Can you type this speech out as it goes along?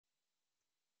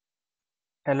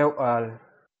Hello all,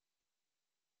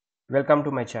 welcome to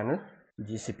my channel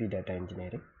GCP Data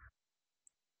Engineering.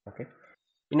 Okay,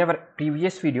 in our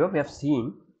previous video we have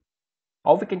seen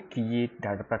how we can create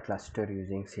Dataproc cluster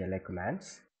using CLI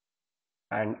commands,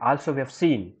 and also we have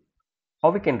seen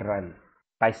how we can run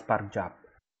PySpark job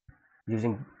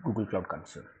using Google Cloud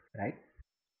Console, right?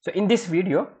 So in this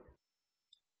video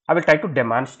I will try to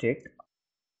demonstrate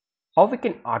how we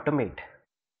can automate.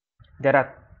 There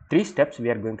are three steps we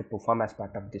are going to perform as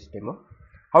part of this demo: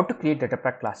 how to create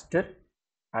Dataproc cluster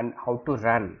and how to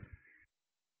run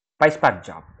PySpark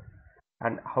job,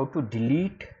 and how to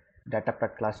delete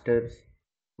Dataproc clusters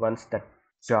once that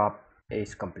job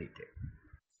is completed.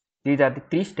 These are the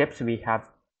three steps we have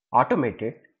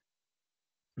automated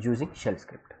using shell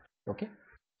script. Okay,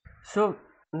 so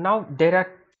now there are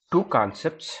two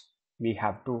concepts we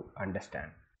have to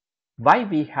understand. Why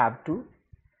we have to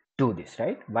do this,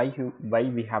 right? Why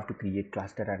we have to create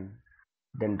cluster and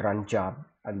then run job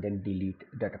and then delete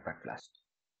Dataproc cluster.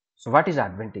 So what is the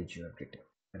advantage you are getting,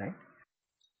 right?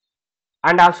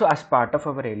 And also, as part of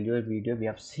our earlier video, we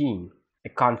have seen a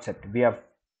concept. We have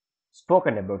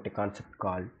spoken about a concept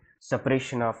called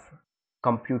separation of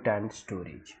compute and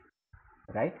storage,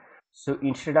 right? So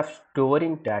instead of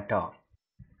storing data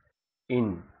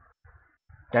in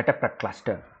Dataproc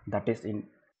cluster, that is in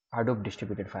Hadoop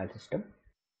distributed file system,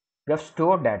 we have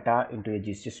stored data into a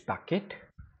GCP bucket,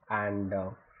 and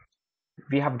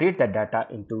we have read that data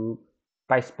into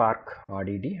PySpark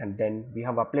RDD, and then we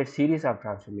have applied series of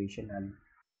transformation,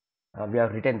 and we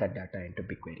have written that data into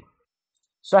BigQuery.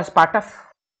 So as part of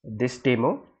this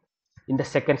demo, in the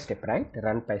second step, right,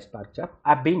 run PySpark job,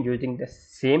 I've been using the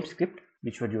same script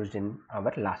which was used in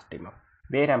our last demo,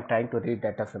 where I'm trying to read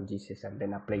data from GCS and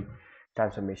then apply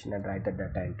transformation and write the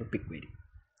data into BigQuery,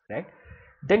 right?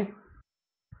 Then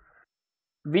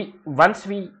once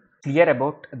we clear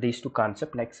about these two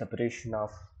concepts, like separation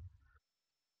of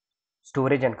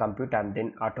storage and compute and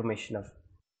then automation of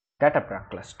Dataproc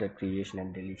cluster creation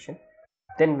and deletion,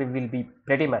 then we will be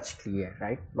pretty much clear,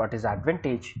 right, what is the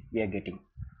advantage we are getting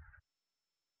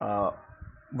uh,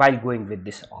 while going with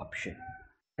this option,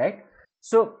 right?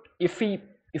 So if we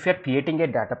are creating a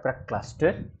Dataproc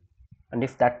cluster, and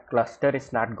if that cluster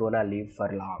is not gonna live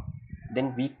for long,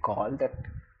 then we call that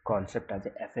concept as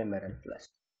a ephemeral cluster.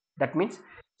 That means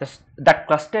that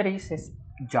cluster is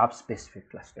a job specific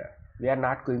cluster. We are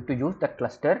not going to use that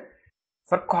cluster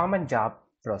for common job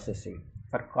processing,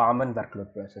 for common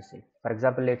workload processing. For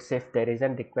example, let's say if there is a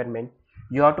requirement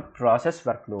you have to process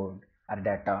workload or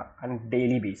data on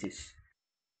daily basis,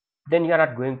 then you are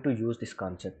not going to use this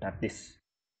concept or this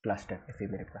cluster,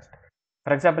 ephemeral cluster.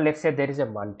 For example, let's say there is a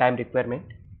one-time requirement,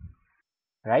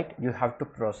 right? You have to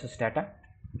process data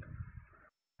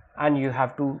and you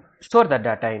have to store the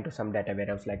data into some data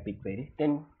warehouse like BigQuery.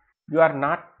 Then you are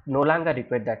no longer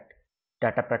required that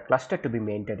Dataproc cluster to be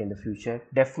maintained in the future.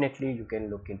 Definitely, you can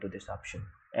look into this option,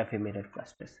 ephemeral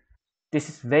clusters. This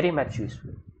is very much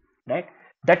useful, right?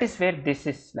 That is where this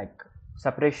is like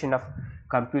separation of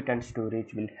compute and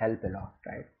storage will help a lot,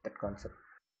 right? That concept,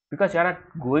 because you are not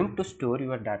going to store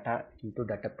your data into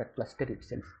Dataproc cluster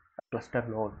itself, cluster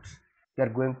nodes. You are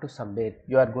going to somewhere,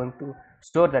 you are going to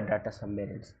store the data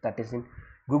somewhere else, that is in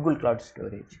Google Cloud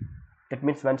Storage. That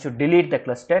means once you delete the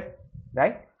cluster,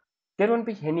 right, there won't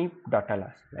be any data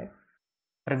loss, right?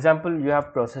 For example, you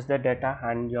have processed the data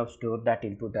and you have stored that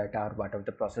input data or whatever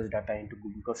the processed data into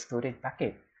Google Cloud Storage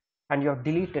bucket, and you have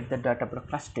deleted the Dataproc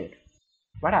cluster.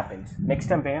 What happens next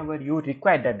time whenever you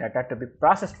require that data to be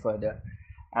processed further,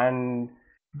 and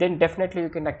then definitely you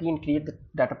can again create the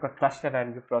Dataproc cluster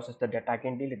and you process the data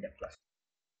again, delete that cluster,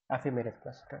 ephemeral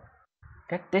cluster.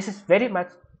 Okay, this is very much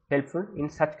helpful in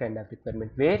such kind of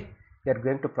requirement where you are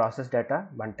going to process data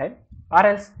one time, or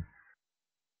else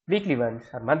weekly ones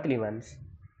or monthly ones.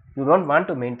 You don't want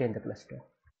to maintain the cluster,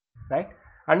 right?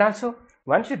 And also,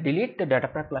 once you delete the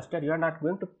Dataproc cluster, you are not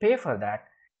going to pay for that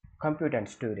compute and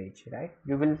storage, right?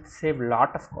 You will save a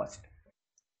lot of cost,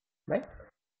 right?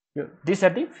 These are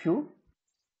the few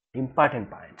important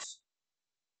points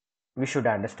we should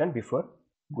understand before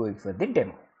going for the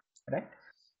demo, right?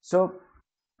 So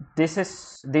these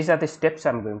are the steps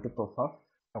I'm going to perform.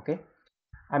 Okay,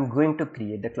 I'm going to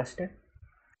create the cluster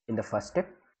in the first step,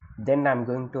 then I'm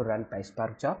going to run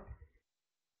PySpark job,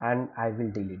 and I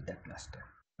will delete that cluster.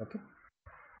 Okay,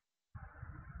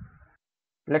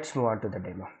 let's move on to the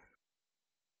demo.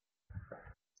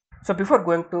 So before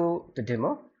going to the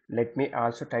demo, let me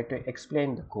also try to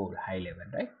explain the code high level,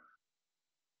 right?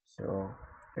 So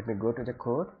let me go to the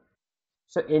code.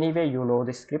 So anyway, you know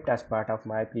the script as part of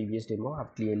my previous demo.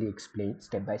 I've clearly explained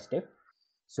step by step.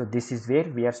 So this is where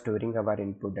we are storing our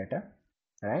input data.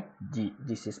 right?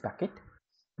 GCS packet.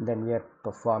 Then we are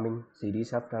performing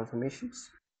series of transformations,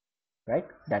 right?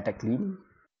 Data cleaning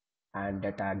and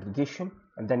data aggregation,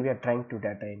 and then we are trying to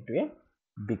data into a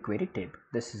BigQuery table.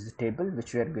 This is the table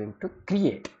which we are going to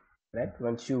create, right?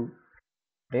 Once you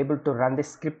are able to run this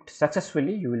script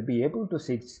successfully, you will be able to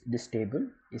see this table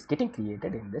is getting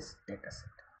created in this data set.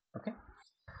 Okay,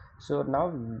 so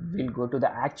now we'll go to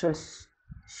the actual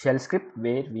shell script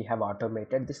where we have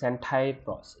automated this entire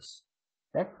process,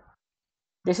 right?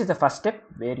 This is the first step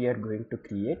where you are going to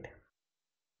create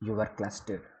your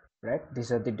cluster, right?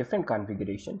 These are the different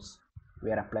configurations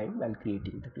we are applying while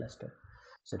creating the cluster.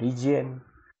 So region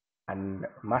and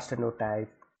master node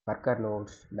type, worker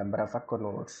nodes, number of worker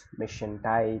nodes, machine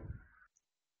type,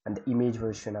 and the image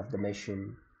version of the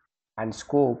machine, and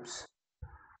scopes.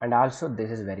 And also this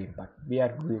is very important, we are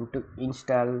going to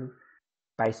install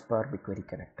PySpark BigQuery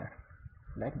connector,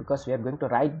 right? Because we are going to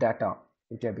write data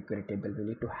into a BigQuery table, we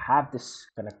need to have this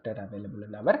connector available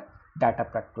in our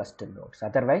Dataproc cluster nodes.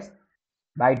 Otherwise,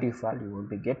 by default, you will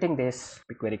be getting this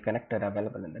BigQuery connector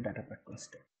available in the Dataproc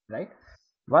cluster, right?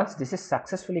 Once this is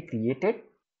successfully created,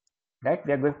 right,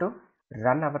 we are going to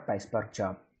run our PySpark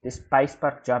job. This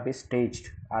PySpark job is staged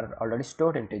or already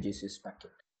stored into GCS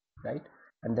packet, right?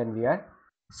 And then we are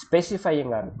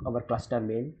specifying our cluster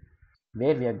name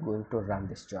where we are going to run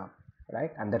this job,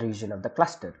 right? And the region of the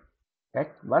cluster,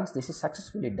 right? Once this is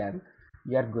successfully done,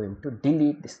 we are going to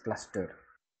delete this cluster,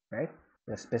 right?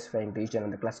 We are specifying region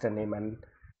and the cluster name, and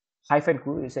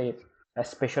 -q is a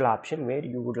special option where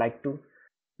you would like to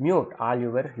mute all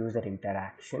your user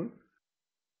interaction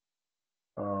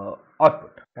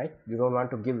output, right? You don't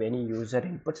want to give any user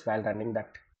inputs while running that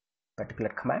particular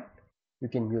command. You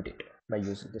can mute it by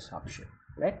using this option,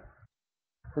 right?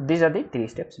 So these are the 3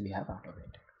 steps we have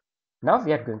automated. Now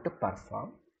we are going to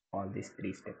perform all these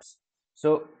 3 steps.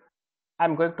 So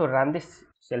I'm going to run this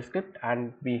shell script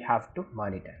and we have to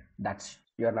monitor. That's,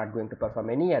 you are not going to perform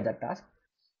any other task.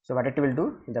 So what it will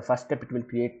do, in the first step it will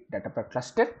create Dataproc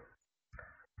cluster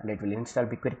and it will install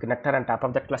BigQuery connector on top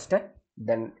of that cluster.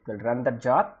 Then it will run the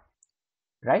job,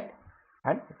 right?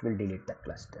 And it will delete that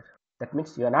cluster. That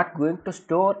means you are not going to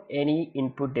store any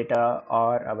input data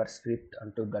or our script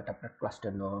onto Dataproc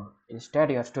cluster node.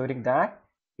 Instead, you are storing that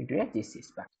into a GCS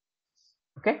packet.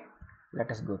 Okay,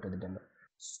 let us go to the demo.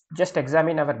 Just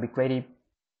examine our BigQuery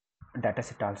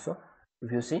dataset also.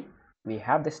 If you see, we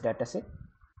have this dataset.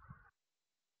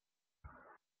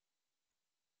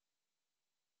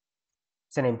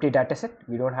 It's an empty dataset.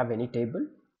 We don't have any table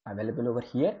available over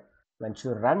here. Once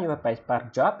you run your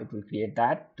PySpark job, it will create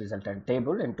that resultant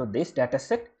table into this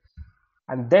dataset,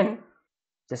 and then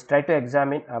just try to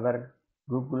examine our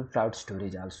Google Cloud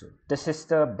Storage also. This is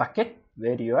the bucket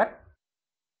where you are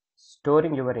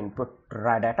storing your input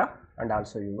raw data and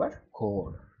also your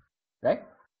code, right?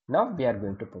 Now we are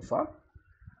going to perform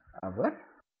our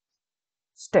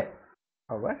step,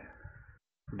 our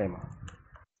demo,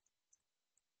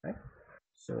 right?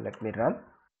 So let me run.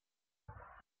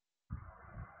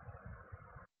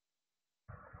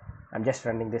 I'm just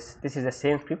running this. This is the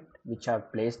same script which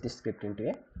I've placed this script into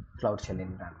a Cloud Shell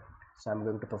environment. So I'm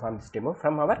going to perform this demo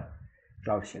from our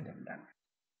Cloud Shell environment.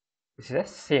 This is the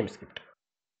same script,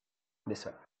 this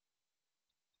one,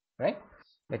 right?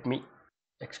 Let me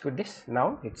execute this.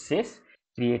 Now it says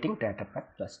creating Dataproc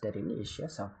cluster in Asia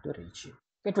software region.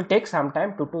 It will take some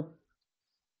time, 2 to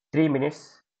 3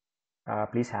 minutes.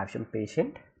 Please have some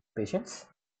patience,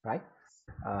 right?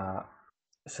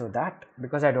 So that,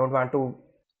 because I don't want to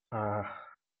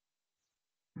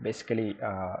basically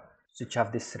switch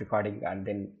off this recording and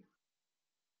then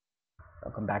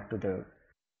come back to the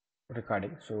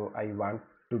recording, so I want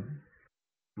to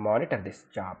monitor this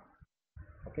job.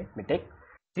 Okay, it may take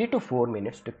 3 to 4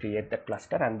 minutes to create the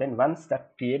cluster, and then once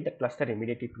that create the cluster,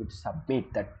 immediately it will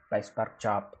submit that PySpark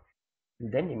job,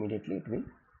 then immediately it will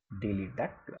delete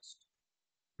that cluster.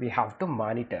 We have to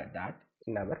monitor that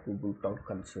in our Google Cloud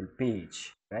Console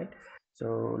page, right?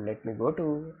 So let me go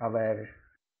to our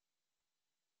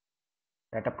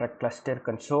Dataproc cluster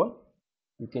console.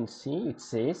 You can see it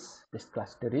says this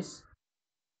cluster is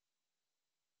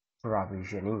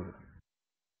provisioning.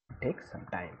 It takes some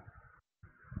time.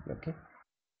 Okay,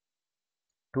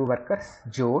 2 workers,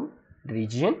 zone,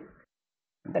 region,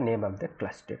 the name of the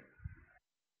cluster.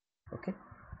 Okay,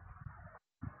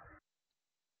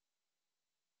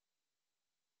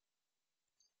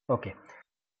 okay,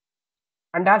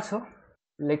 and also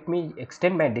let me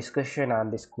extend my discussion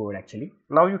on this code. Actually,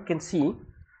 now you can see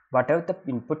whatever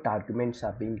the input arguments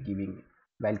are being given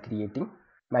while creating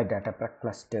my Dataproc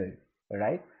cluster,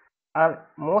 right?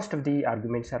 Most of the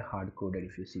arguments are hard coded.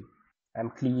 If you see,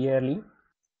 I'm clearly,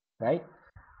 right,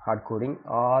 hard coding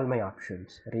all my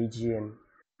options: region,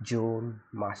 zone,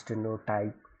 master node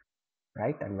type,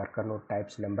 right, and worker node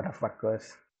types, number of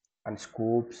workers, and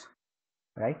scopes,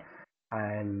 right,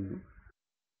 and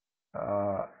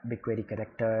BigQuery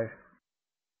connector,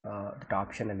 the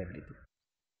option and everything.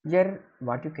 Here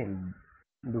what you can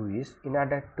do is, in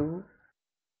order to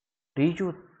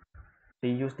reuse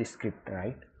the script,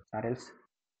 right, or else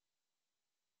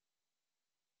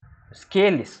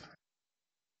scale this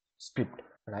script,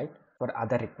 right, for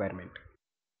other requirement,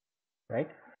 right,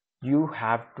 you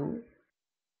have to,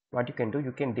 what you can do,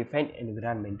 you can define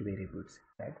environment variables,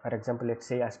 right. For example, let's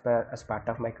say as part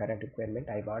of my current requirement,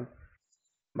 I want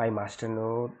my master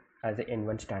node as a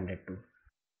n1 standard 2,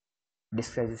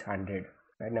 disk size is 100,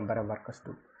 right, number of workers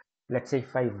 2. Let's say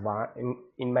if I want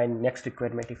in my next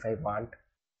requirement, if I want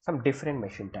some different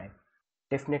machine type,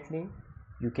 definitely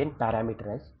you can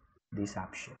parameterize this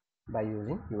option by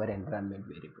using your environment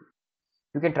variable.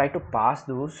 You can try to pass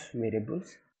those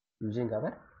variables using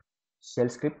our shell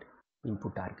script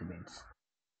input arguments,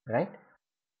 right.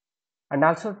 And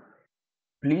also,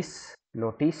 please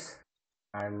notice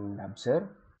and observe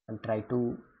and try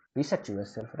to research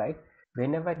yourself, right.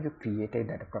 Whenever you create a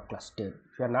Dataproc cluster,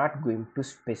 if you are not going to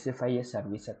specify a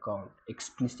service account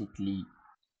explicitly,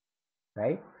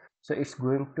 right, so it's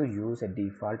going to use a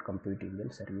default compute engine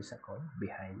service account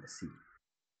behind the scene,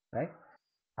 right.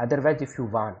 Otherwise, if you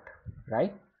want,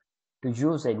 right, to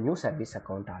use a new service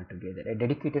account altogether, a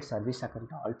dedicated service account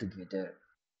altogether,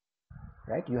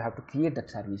 right, you have to create that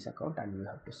service account and you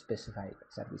have to specify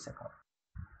that service account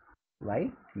while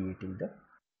creating the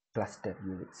cluster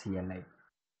using CLI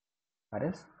or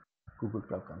else Google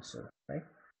Cloud Console, right.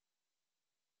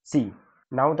 See,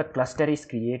 now the cluster is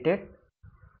created.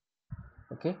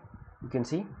 Okay, you can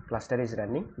see cluster is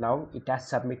running. Now it has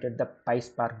submitted the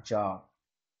PySpark job.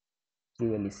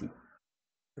 Clearly see,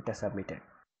 it has submitted,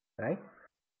 right.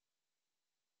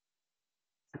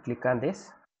 Click on this.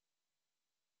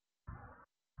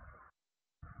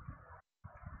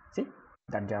 See,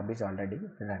 that job is already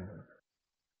running.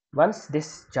 Once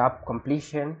this job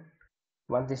completion,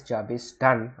 once this job is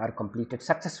done or completed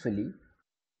successfully,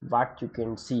 what you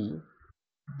can see,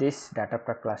 this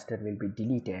Dataproc cluster will be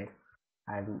deleted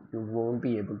and you won't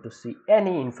be able to see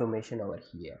any information over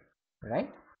here, right.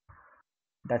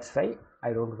 That's why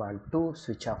I don't want to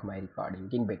switch off my recording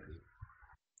in between.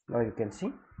 Now you can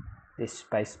see this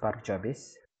PySpark job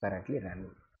is currently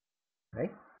running,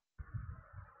 right.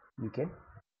 You can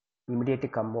immediately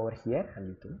come over here and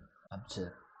you can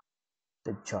observe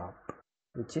the job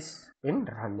which is in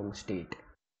running state,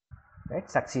 right,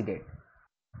 succeeded,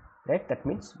 right. That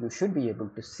means you should be able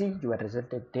to see your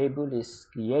resulted table is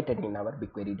created in our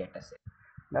BigQuery dataset.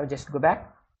 Now just go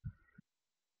back,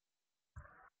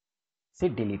 see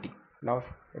deleting. Now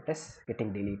it is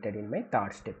getting deleted in my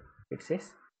third step. It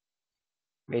says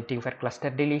waiting for cluster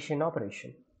deletion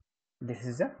operation. This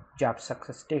is a job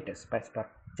success status, PySpark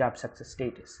job success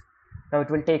status. Now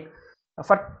it will take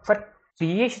for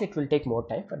creation it will take more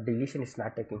time. For deletion is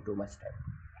not taking too much time.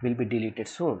 It will be deleted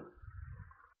soon,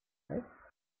 right.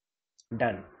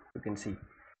 Done. You can see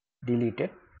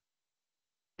deleted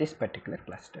this particular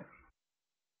cluster.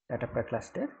 Dataproc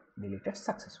cluster deleted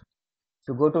successfully.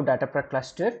 So go to Dataproc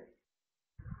cluster.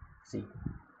 See,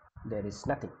 there is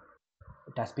nothing.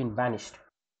 It has been vanished.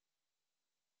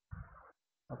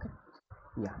 Okay.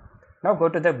 Yeah. Now go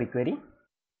to the BigQuery.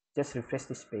 Just refresh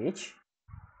this page.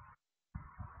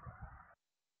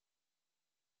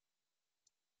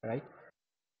 Right.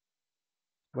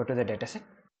 Go to the dataset.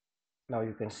 Now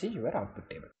you can see your output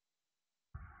table.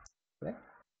 Right.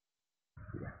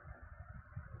 Yeah.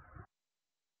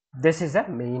 This is a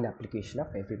main application of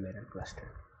ephemeral cluster,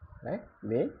 right,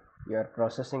 where you are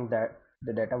processing the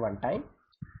data one time,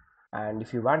 and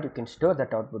if you want you can store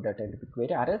that output data into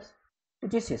BigQuery or else to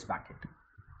GCS bucket,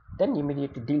 then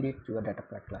immediately delete your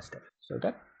Dataproc cluster so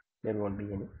that there won't be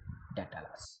any data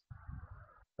loss.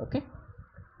 Okay.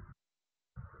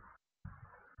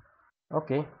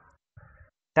 Okay,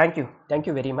 thank you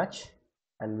very much,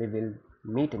 and we will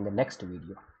meet in the next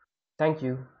video. Thank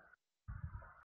you.